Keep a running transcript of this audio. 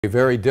A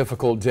very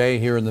difficult day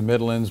here in the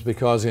Midlands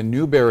because in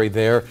Newberry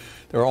they're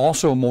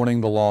also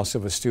mourning the loss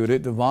of a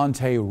student,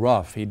 Davonte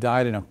Ruff. He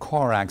died in a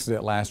car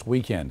accident last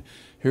weekend.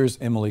 Here's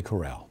Emily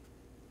Corral.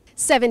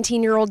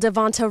 17-year-old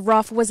Davonte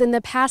Ruff was in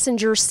the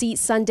passenger seat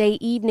Sunday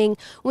evening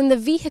when the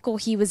vehicle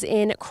he was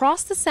in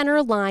crossed the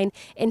center line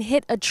and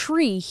hit a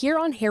tree here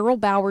on Harold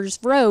Bowers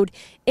Road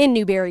in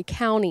Newberry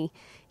County.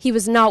 He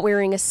was not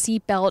wearing a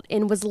seatbelt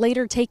and was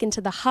later taken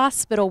to the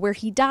hospital where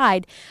he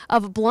died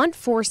of blunt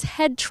force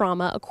head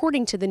trauma,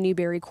 according to the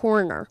Newberry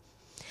coroner.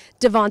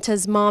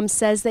 Davonte's mom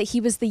says that he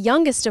was the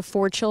youngest of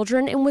 4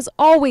 children and was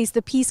always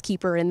the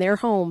peacekeeper in their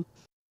home.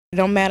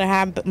 No matter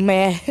how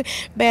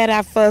bad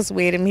I fuss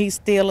with him, he's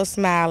still a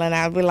smile, and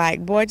I'll be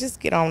like, boy, just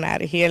get on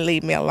out of here and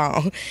leave me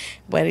alone.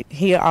 But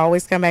he'll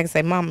always come back and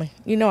say, Mama,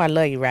 you know I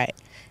love you, right?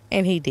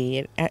 And he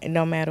did.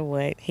 No matter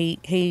what,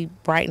 he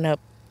brightened up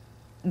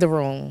the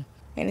room.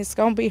 And it's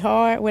going to be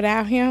hard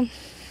without him.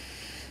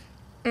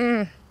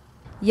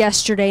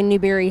 Yesterday,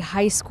 Newberry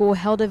High School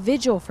held a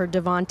vigil for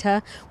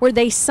Davonte, where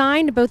they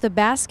signed both a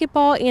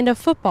basketball and a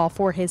football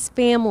for his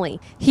family.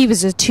 He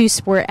was a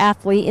 2-sport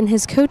athlete, and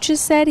his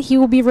coaches said he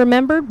will be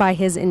remembered by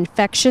his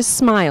infectious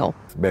smile.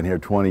 It's been here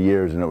 20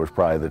 years, and it was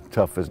probably the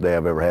toughest day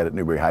I've ever had at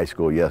Newberry High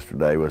School.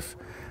 Yesterday it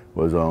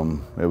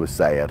was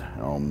sad.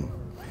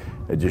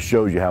 It just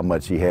shows you how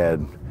much he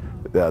had.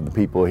 The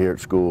people here at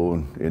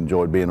school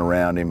enjoyed being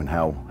around him and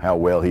how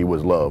well he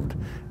was loved,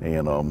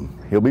 and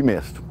he'll be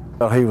missed.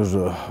 He was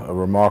a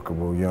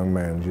remarkable young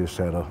man. Just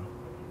had a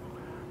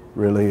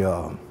really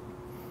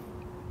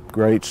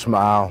great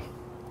smile,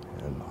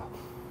 and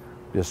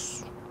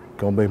just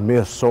gonna be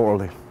missed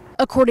sorely.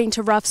 According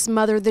to Ruff's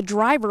mother, the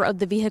driver of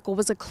the vehicle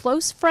was a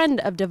close friend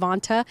of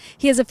Davonte.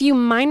 He has a few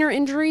minor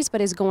injuries but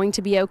is going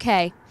to be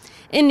okay.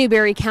 In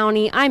Newberry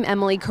County, I'm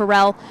Emily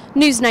Corral,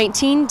 News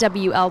 19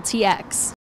 WLTX.